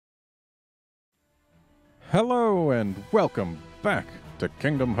Hello and welcome back to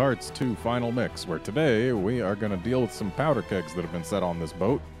Kingdom Hearts 2 Final Mix, where today we are going to deal with some powder kegs that have been set on this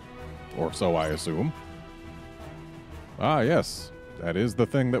boat. Or so I assume. Ah, yes. That is the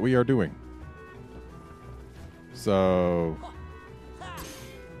thing that we are doing. So...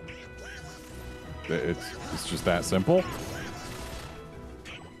 It's just that simple.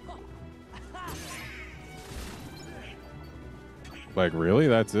 Like, really?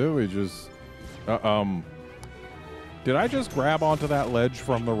 That's it? We just... Did I just grab onto that ledge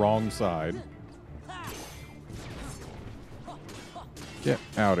from the wrong side? Get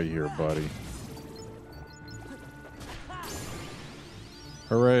out of here, buddy.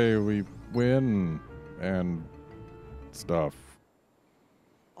 Hooray, we win. And stuff.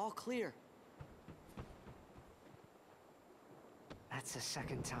 All clear. That's the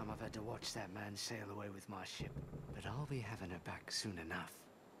second time I've had to watch that man sail away with my ship. But I'll be having her back soon enough.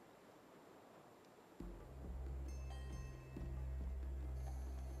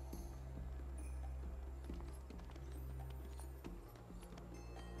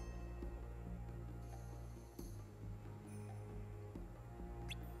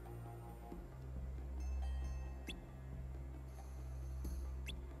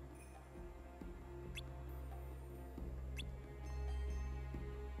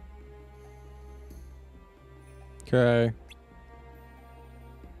 Okay.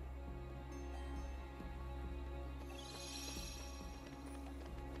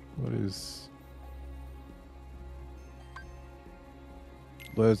 What is...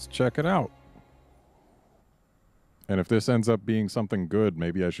 Let's check it out. And if this ends up being something good,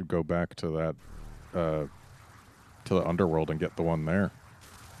 maybe I should go back to that, to the underworld and get the one there.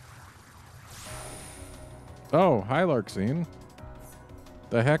 Oh, hi, Larxene.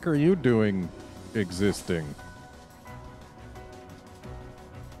 The heck are you doing existing?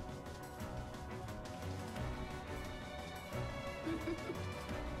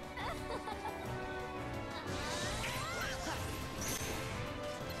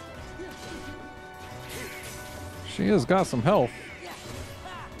 She has got some health.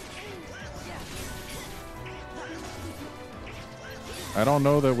 I don't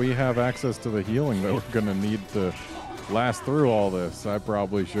know that we have access to the healing that we're going to need to last through all this. I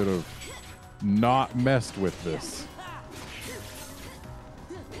probably should have not messed with this.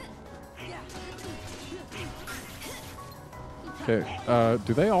 Okay,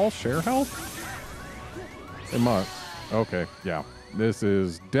 do they all share health? They must. Okay, yeah. This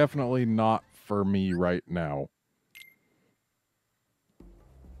is definitely not for me right now.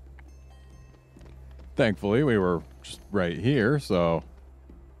 Thankfully, we were just right here, so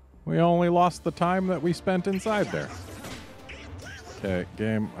we only lost the time that we spent inside there. Okay,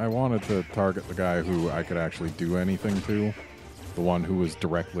 game, I wanted to target the guy who I could actually do anything to. The one who was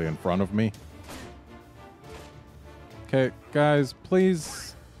directly in front of me. Okay, guys,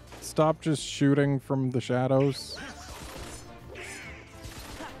 please stop just shooting from the shadows.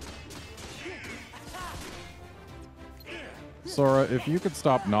 Sora, if you could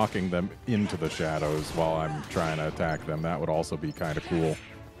stop knocking them into the shadows while I'm trying to attack them, that would also be kind of cool.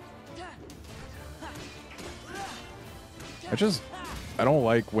 I don't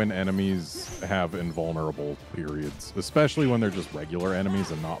like when enemies have invulnerable periods, especially when they're just regular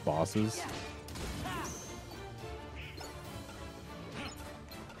enemies and not bosses.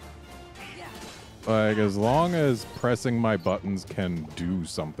 Like, as long as pressing my buttons can do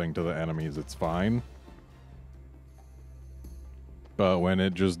something to the enemies, it's fine. But when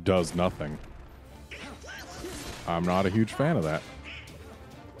it just does nothing, I'm not a huge fan of that.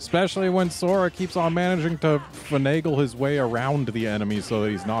 Especially when Sora keeps on managing to finagle his way around the enemy so that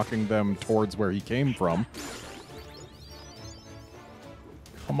he's knocking them towards where he came from.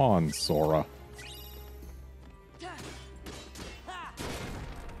 Come on, Sora.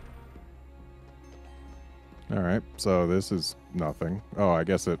 Alright, so this is nothing. Oh, I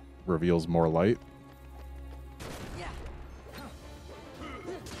guess it reveals more light.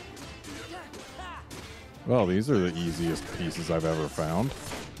 Well, these are the easiest pieces I've ever found.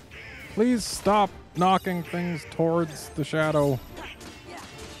 Please stop knocking things towards the shadow.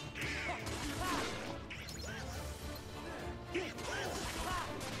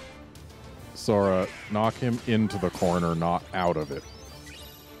 Sora, knock him into the corner, not out of it.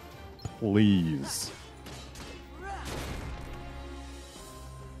 Please.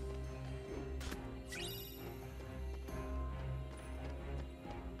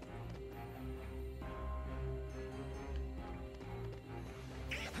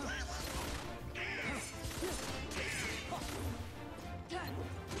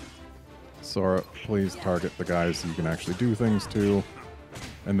 Sora, please target the guys you can actually do things to.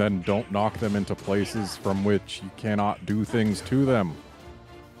 And then don't knock them into places from which you cannot do things to them.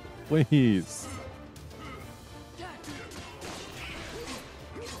 Please.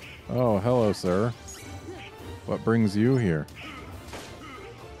 Oh, hello, sir. What brings you here?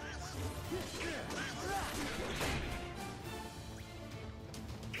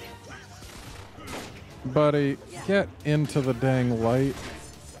 Buddy, get into the dang light.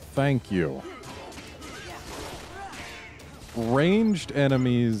 Thank you. Ranged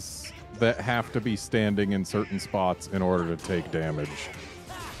enemies that have to be standing in certain spots in order to take damage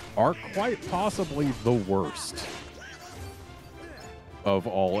are quite possibly the worst of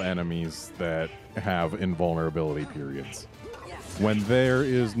all enemies that have invulnerability periods. When there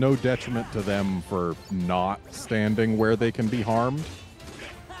is no detriment to them for not standing where they can be harmed,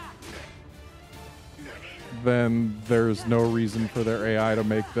 then there's no reason for their AI to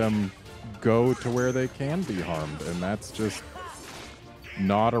make them go to where they can be harmed, and that's just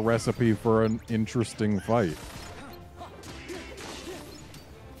not a recipe for an interesting fight.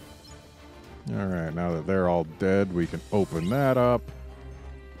 Alright, now that they're all dead, we can open that up.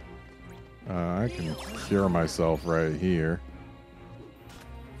 I can cure myself right here.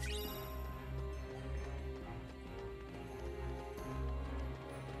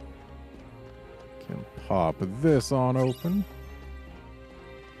 Can pop this on open.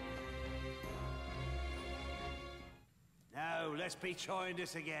 Now, let's be trying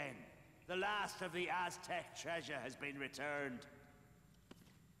this again. The last of the Aztec treasure has been returned.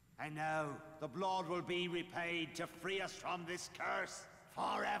 And now, the blood will be repaid to free us from this curse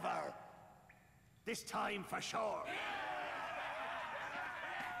forever. This time for sure.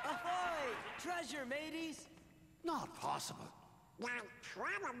 Ahoy! Treasure, mateys! Not possible. Not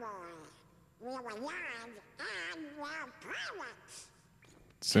probable. We were land and we're pirates.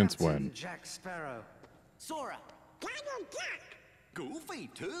 Since Captain when? Jack Sparrow. Sora! Donald Duck. Goofy,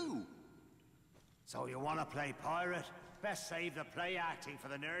 too. So you want to play pirate? Best save the play acting for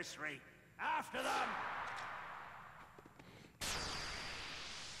the nursery. After them!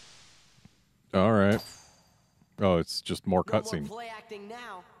 All right. Oh, it's just more No more cutscene. play acting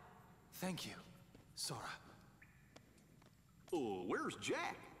now. Thank you, Sora. Oh, where's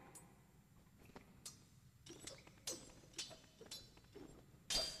Jack?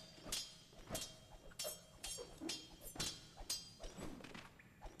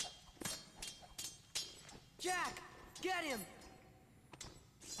 Jack! Get him!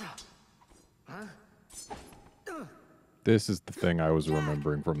 This is the thing I was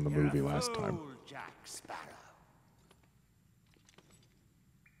remembering from the You're movie a last time. fool, Jack Sparrow.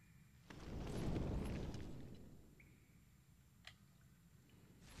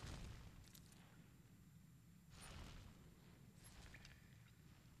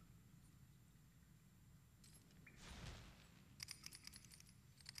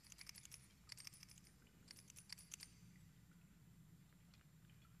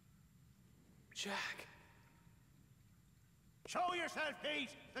 Jack. Show yourself,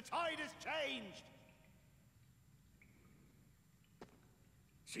 Pete! The tide has changed!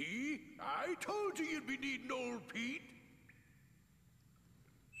 See? I told you you'd be needing old Pete.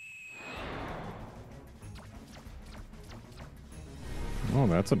 Oh,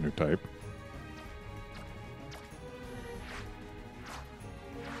 that's a new type.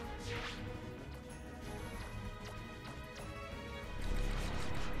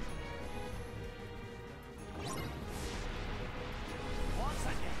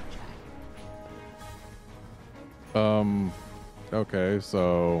 Okay,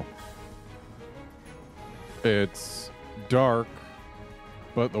 so it's dark,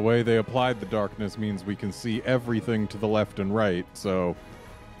 but the way they applied the darkness means we can see everything to the left and right, so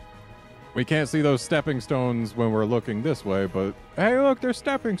we can't see those stepping stones when we're looking this way, but hey, look, there's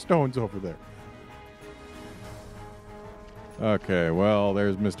stepping stones over there. Okay, well,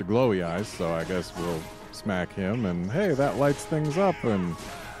 there's Mr. Glowy Eyes, so I guess we'll smack him, and hey, that lights things up and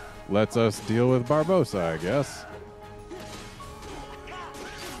lets us deal with Barbossa, I guess.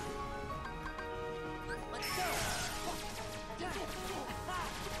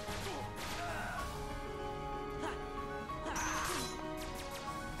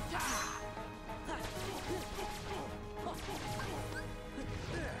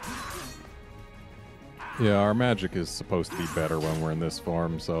 Yeah, our magic is supposed to be better when we're in this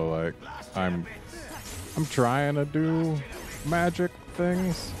form, so like I'm trying to do magic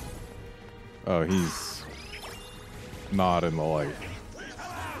things. Oh, he's not in the light.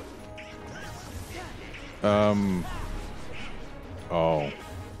 Oh.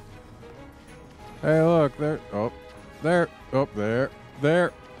 Hey, look, there. Oh, there. Oh, there.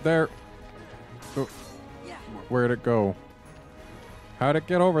 There. There. Oh. Where'd it go? How'd it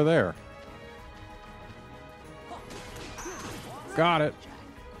get over there? Got it.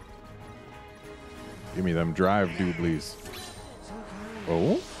 Give me them drive dooblies.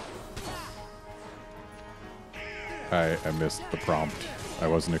 Oh? I missed the prompt. I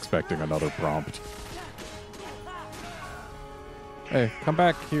wasn't expecting another prompt. Hey, come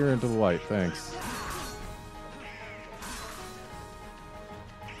back here into the light, thanks.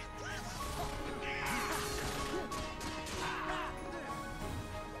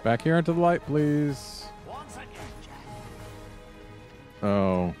 Back here into the light, please.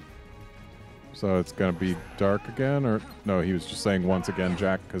 Oh. So it's gonna be dark again, or... No, he was just saying once again,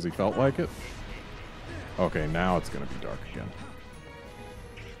 Jack, because he felt like it? Okay, now it's gonna be dark again.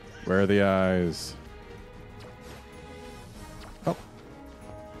 Where are the eyes? Oh.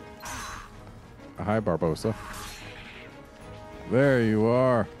 Hi, Barbosa. There you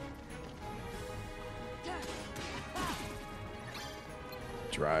are.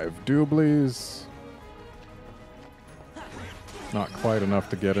 Drive dooblies. Not quite enough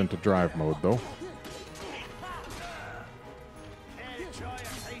to get into drive mode, though.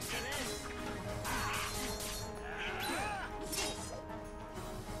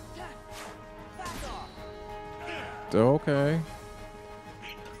 Okay.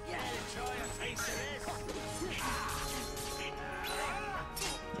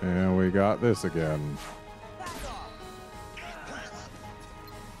 And we got this again.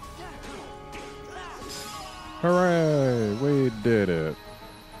 Hooray! We did it.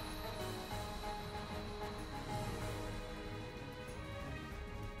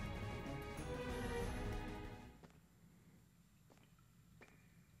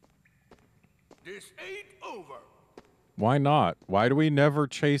 This ain't over. Why not? Why do we never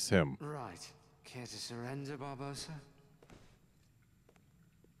chase him? Right. Care to surrender, Barbosa?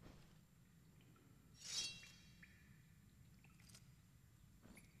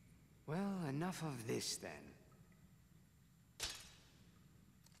 Well, enough of this then.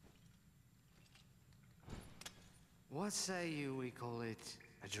 What say you we call it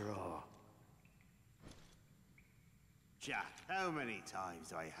a draw? Jack, how many times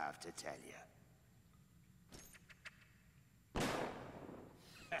do I have to tell you?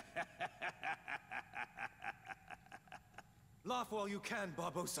 Laugh while you can,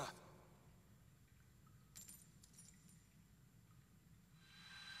 Barbosa.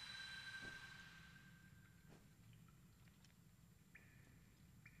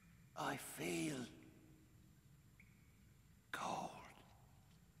 I feel cold.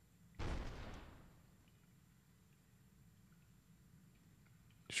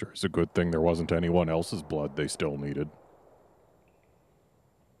 Sure, it's a good thing there wasn't anyone else's blood they still needed.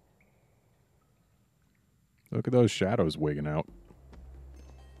 Look at those shadows wigging out.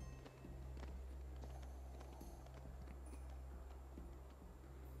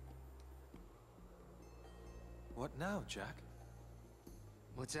 What now, Jack?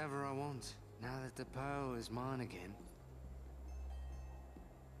 Whatever I want, now that the power is mine again.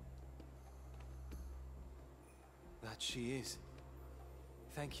 That she is.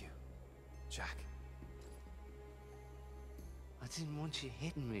 Thank you, Jack. I didn't want you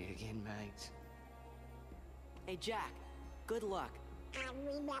hitting me again, mate. Hey, Jack. Good luck. And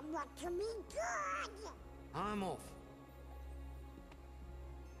remember to be good. I'm off.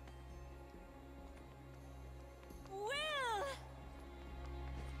 Will!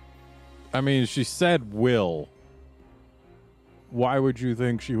 I mean, she said will. Why would you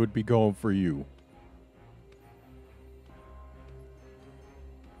think she would be going for you?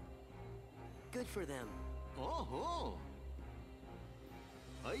 Good for them. Uh-huh.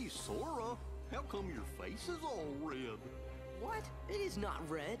 Hey, Sora, how come your face is all red? What? It is not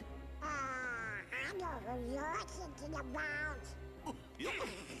red. I know who you're thinking about.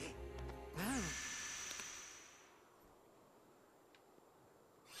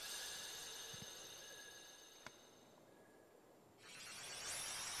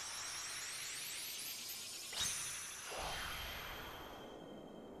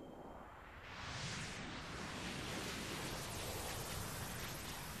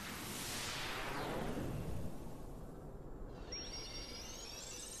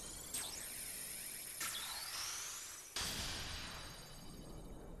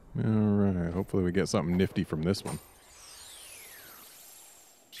 Alright, hopefully we get something nifty from this one.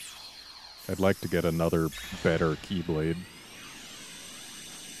 I'd like to get another better Keyblade.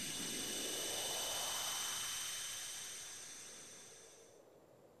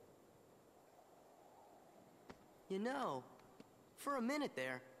 You know, for a minute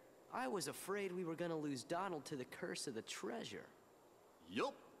there, I was afraid we were gonna lose Donald to the curse of the treasure.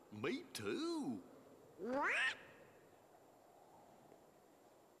 Yup, me too. What?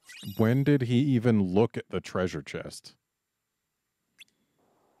 When did he even look at the treasure chest?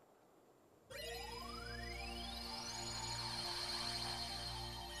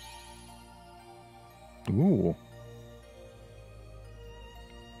 Ooh.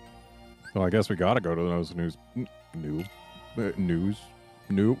 Well, I guess we gotta go to those new.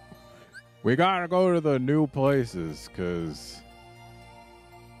 We gotta go to the new places, because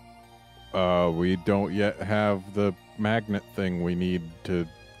we don't yet have the magnet thing we need to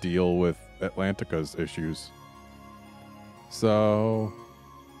deal with Atlantica's issues. So,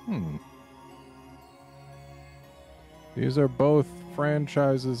 these are both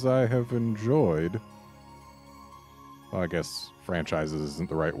franchises I have enjoyed. Well, I guess franchises isn't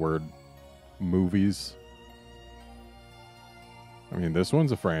the right word. Movies. I mean, this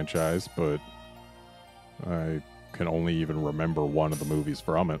one's a franchise, but I can only even remember one of the movies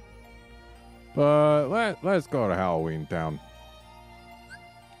from it. But let's go to Halloween Town.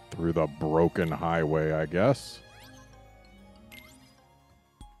 Through the broken highway, I guess.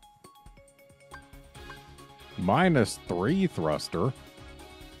 -3 thruster.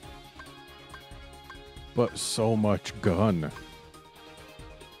 But so much gun.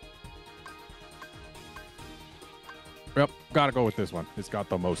 Yep, gotta go with this one. It's got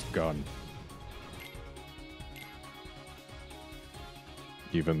the most gun.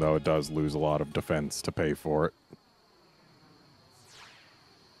 Even though it does lose a lot of defense to pay for it.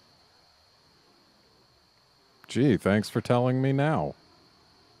 Gee, thanks for telling me now.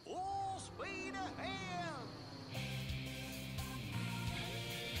 Full speed ahead!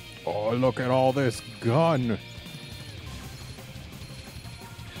 Oh, look at all this gun.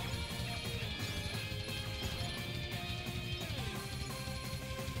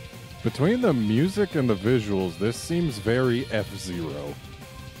 Between the music and the visuals, this seems very F-Zero.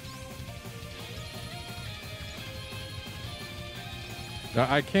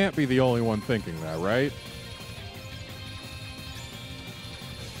 Now, I can't be the only one thinking that, right?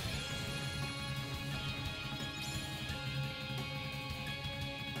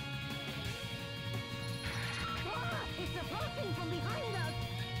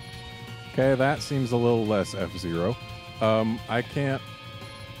 Okay, that seems a little less F-Zero. I can't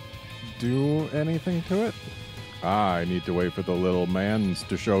do anything to it? Ah, I need to wait for the little mans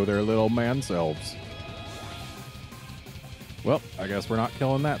to show their little man selves. Well, I guess we're not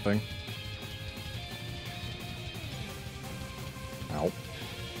killing that thing. Ow.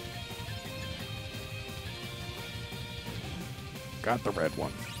 Got the red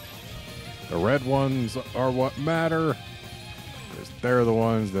one. The red ones are what matter, because they're the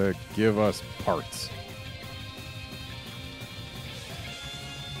ones that give us parts.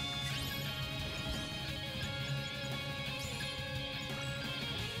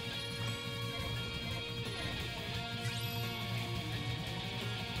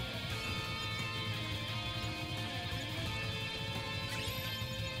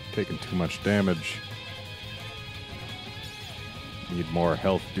 Taking too much damage. Need more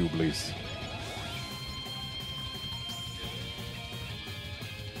health doublies.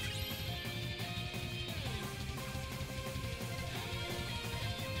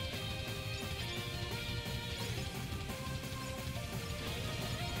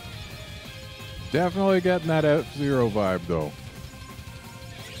 Definitely getting that F-Zero vibe though.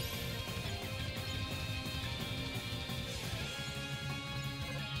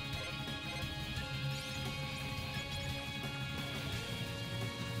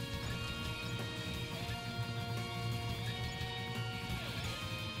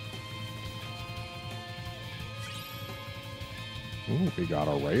 Ooh, we got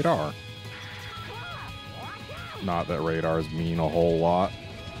a radar. Not that radars mean a whole lot.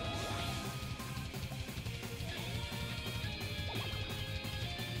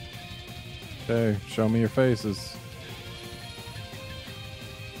 Okay, show me your faces.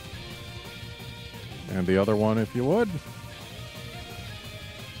 And the other one, if you would.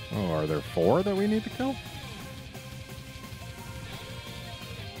 Oh, are there 4 that we need to kill?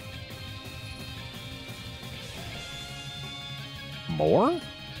 More?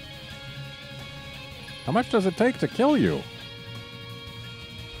 How much does it take to kill you?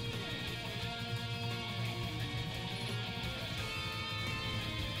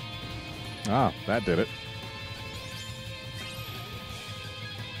 Ah, that did it.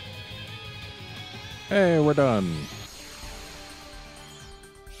 Hey, we're done.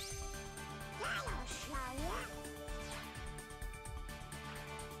 That'll show ya.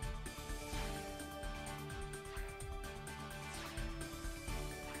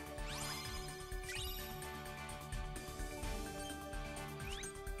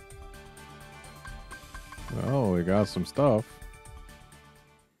 Well, we got some stuff.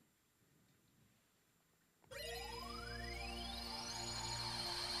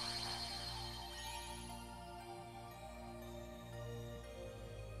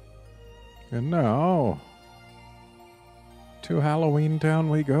 And now, to Halloween Town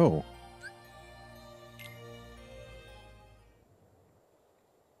we go.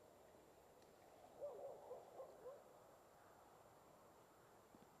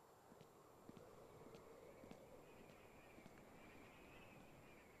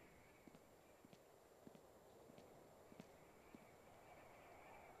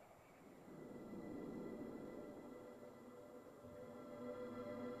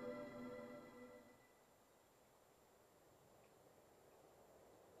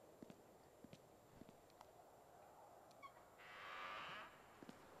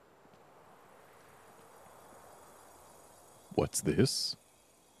 What's this?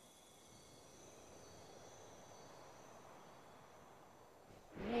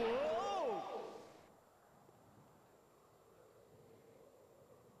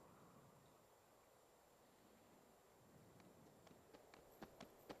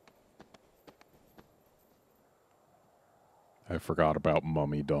 I forgot about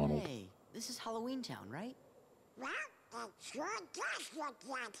Mummy Donald. Hey, this is Halloween Town, right? Well, it sure does look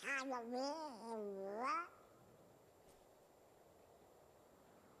like Halloween.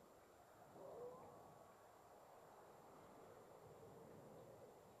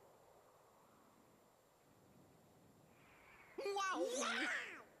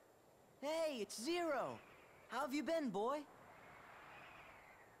 Hey, it's Zero. How have you been, boy?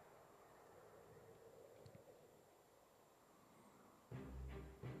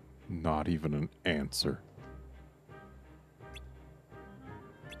 Not even an answer.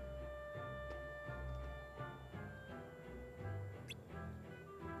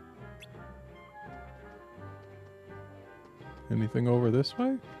 Anything over this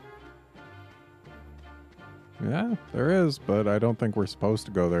way? Yeah, there is, but I don't think we're supposed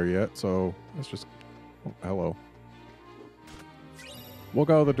to go there yet, so let's just... Oh, hello. We'll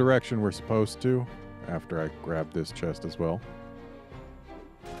go the direction we're supposed to after I grab this chest as well.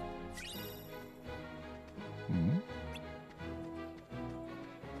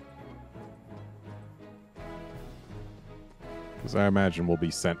 Because I imagine we'll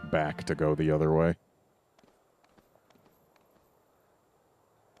be sent back to go the other way.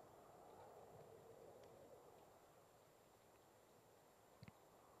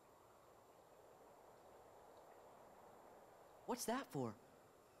 What's that for?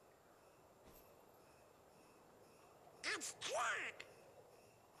 It's Jack.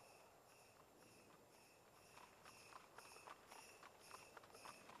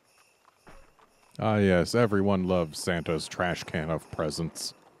 Ah yes, everyone loves Santa's trash can of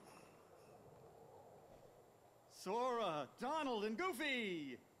presents. Sora, Donald, and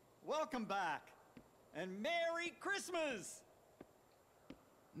Goofy! Welcome back! And Merry Christmas!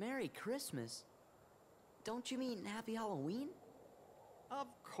 Merry Christmas? Don't you mean Happy Halloween? Of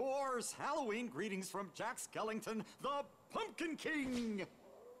course! Halloween greetings from Jack Skellington, the Pumpkin King!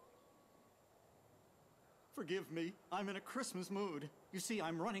 Forgive me, I'm in a Christmas mood. You see,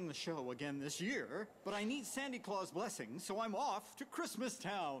 I'm running the show again this year, but I need Sandy Claus' blessing, so I'm off to Christmas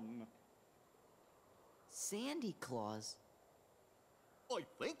Town. Sandy Claus? I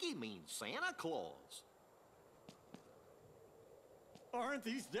think he means Santa Claus. Aren't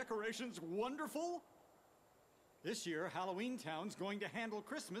these decorations wonderful? This year, Halloween Town's going to handle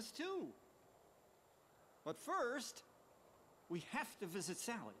Christmas, too. But first, we have to visit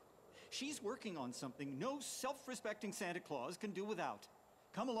Sally. She's working on something no self-respecting Santa Claus can do without.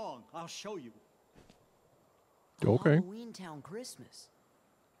 Come along, I'll show you. Okay. Halloween Town Christmas.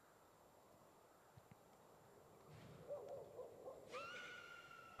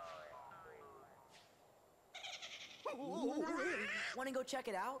 Want to go check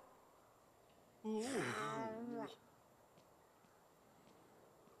it out?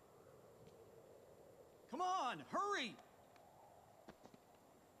 Come on, hurry!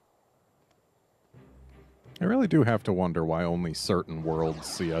 I really do have to wonder why only certain worlds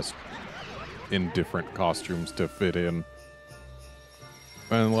see us in different costumes to fit in.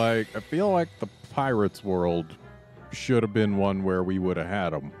 And, like, I feel like the Pirates world should have been one where we would have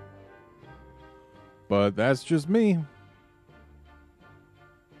had them. But that's just me.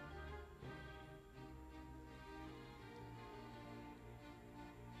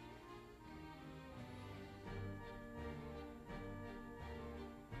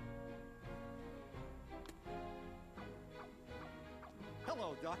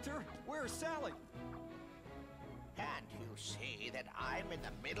 Hello, Doctor. Where's Sally? Can't you see that I'm in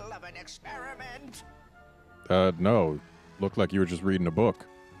the middle of an experiment? No. Looked like you were just reading a book.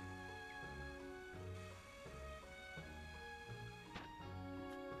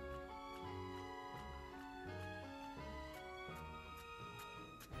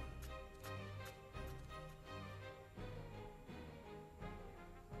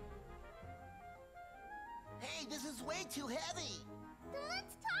 seems way too heavy. Then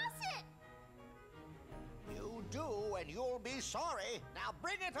let's toss it. You do, and you'll be sorry. Now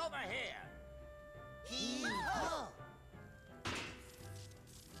bring it over here. Hee-ho!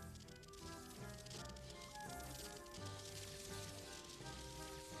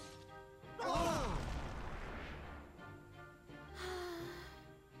 Oh!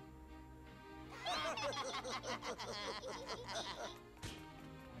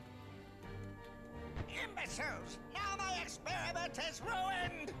 Imbeciles! Now my experiment is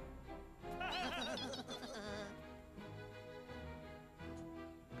ruined!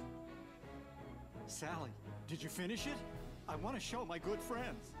 Sally, did you finish it? I want to show my good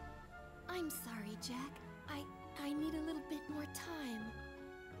friends. I'm sorry, Jack. I need a little bit more time.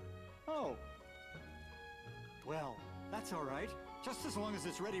 Oh. Well, that's all right. Just as long as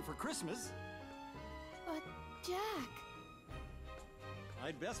it's ready for Christmas. But, Jack...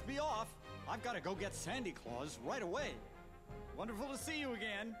 I'd best be off. I've got to go get Sandy Claus right away. Wonderful to see you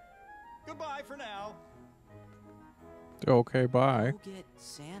again. Goodbye for now. Okay, bye. Go get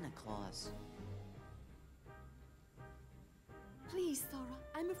Santa Claus. Please, Sora.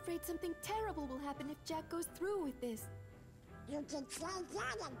 I'm afraid something terrible will happen if Jack goes through with this. You can try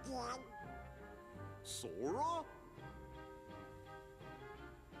that again. Sora?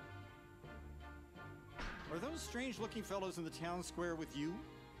 Are those strange-looking fellows in the town square with you?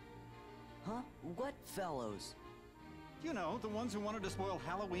 Huh? What fellows? You know, the ones who wanted to spoil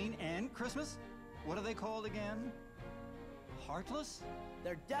Halloween and Christmas? What are they called again? Heartless?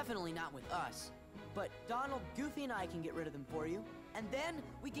 They're definitely not with us. But Donald, Goofy, and I can get rid of them for you. And then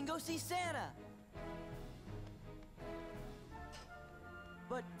we can go see Santa.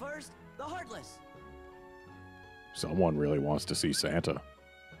 But first, the Heartless. Someone really wants to see Santa.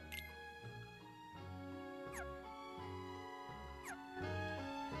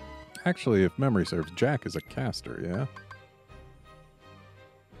 Actually, if memory serves, Jack is a caster, yeah?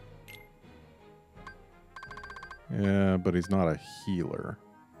 Yeah, but he's not a healer.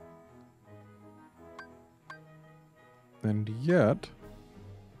 And yet...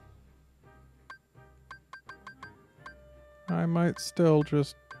 I might still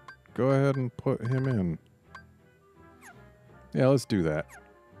just go ahead and put him in. Yeah, let's do that.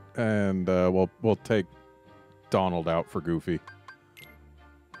 And we'll take Donald out for Goofy.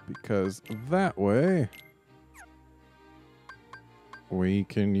 Because that way we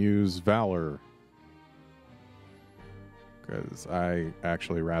can use Valor. Because I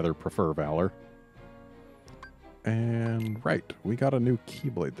actually rather prefer Valor. And right, we got a new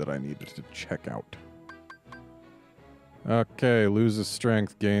Keyblade that I needed to check out. Okay, loses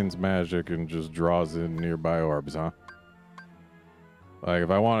strength, gains magic, and just draws in nearby orbs, huh? Like, if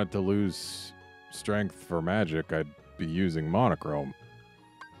I wanted to lose strength for magic, I'd be using monochrome.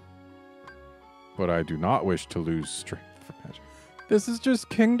 But I do not wish to lose strength for magic. This is just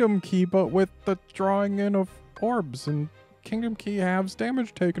Kingdom Key, but with the drawing in of orbs, and Kingdom Key halves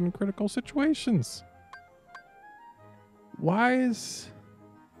damage taken in critical situations. Why is...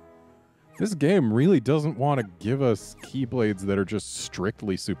 This game really doesn't want to give us Keyblades that are just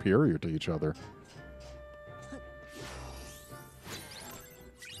strictly superior to each other.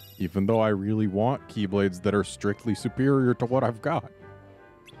 Even though I really want Keyblades that are strictly superior to what I've got.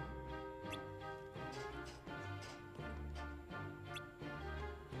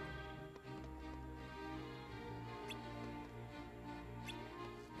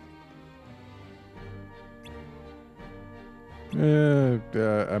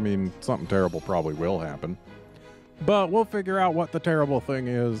 I mean, something terrible probably will happen. But we'll figure out what the terrible thing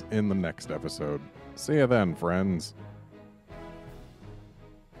is in the next episode. See you then, friends.